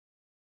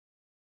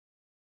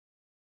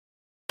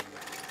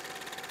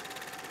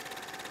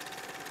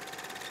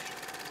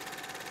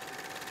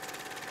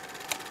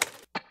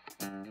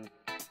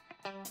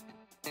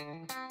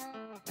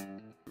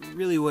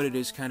really what it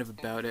is kind of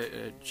about,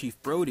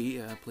 Chief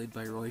Brody, played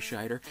by Roy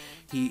Scheider,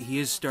 he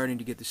is starting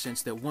to get the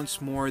sense that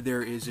once more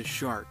there is a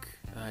shark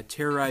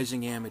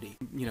terrorizing Amity.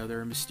 You know,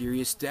 there are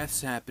mysterious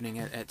deaths happening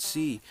at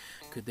sea.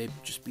 Could they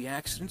just be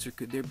accidents, or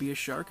could there be a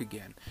shark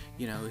again?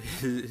 You know,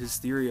 his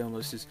theory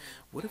almost is,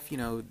 what if, you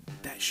know,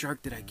 that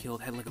shark that I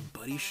killed had like a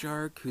buddy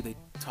shark who they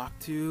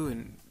talked to,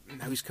 and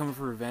now he's coming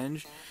for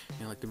revenge?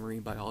 You know, like the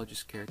marine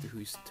biologist character who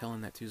he's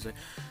telling that to is like,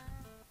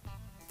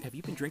 have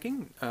you been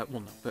drinking? Well,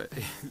 no, but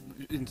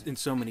in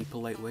so many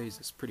polite ways,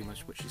 that's pretty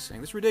much what she's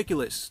saying. That's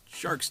ridiculous.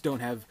 Sharks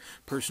don't have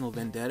personal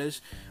vendettas,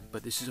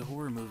 but this is a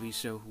horror movie,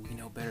 so we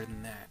know better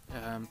than that.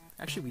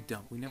 Actually, we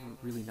don't. We never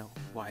really know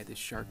why this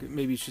shark.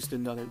 Maybe it's just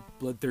another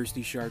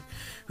bloodthirsty shark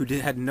who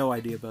had no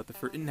idea about the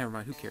first. Never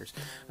mind. Who cares?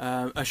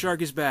 A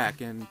shark is back,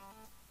 and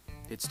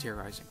it's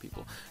terrorizing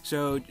people.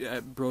 So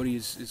Brody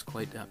is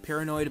quite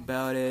paranoid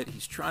about it.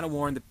 He's trying to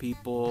warn the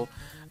people,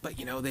 but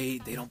you know, they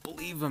don't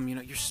believe him. You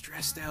know, you're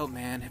stressed out,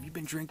 man. Have you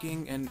been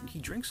drinking? And he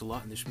drinks a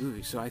lot in this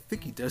movie, so I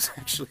think he does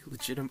actually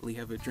legitimately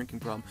have a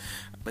drinking problem,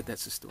 but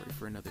that's a story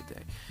for another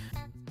day.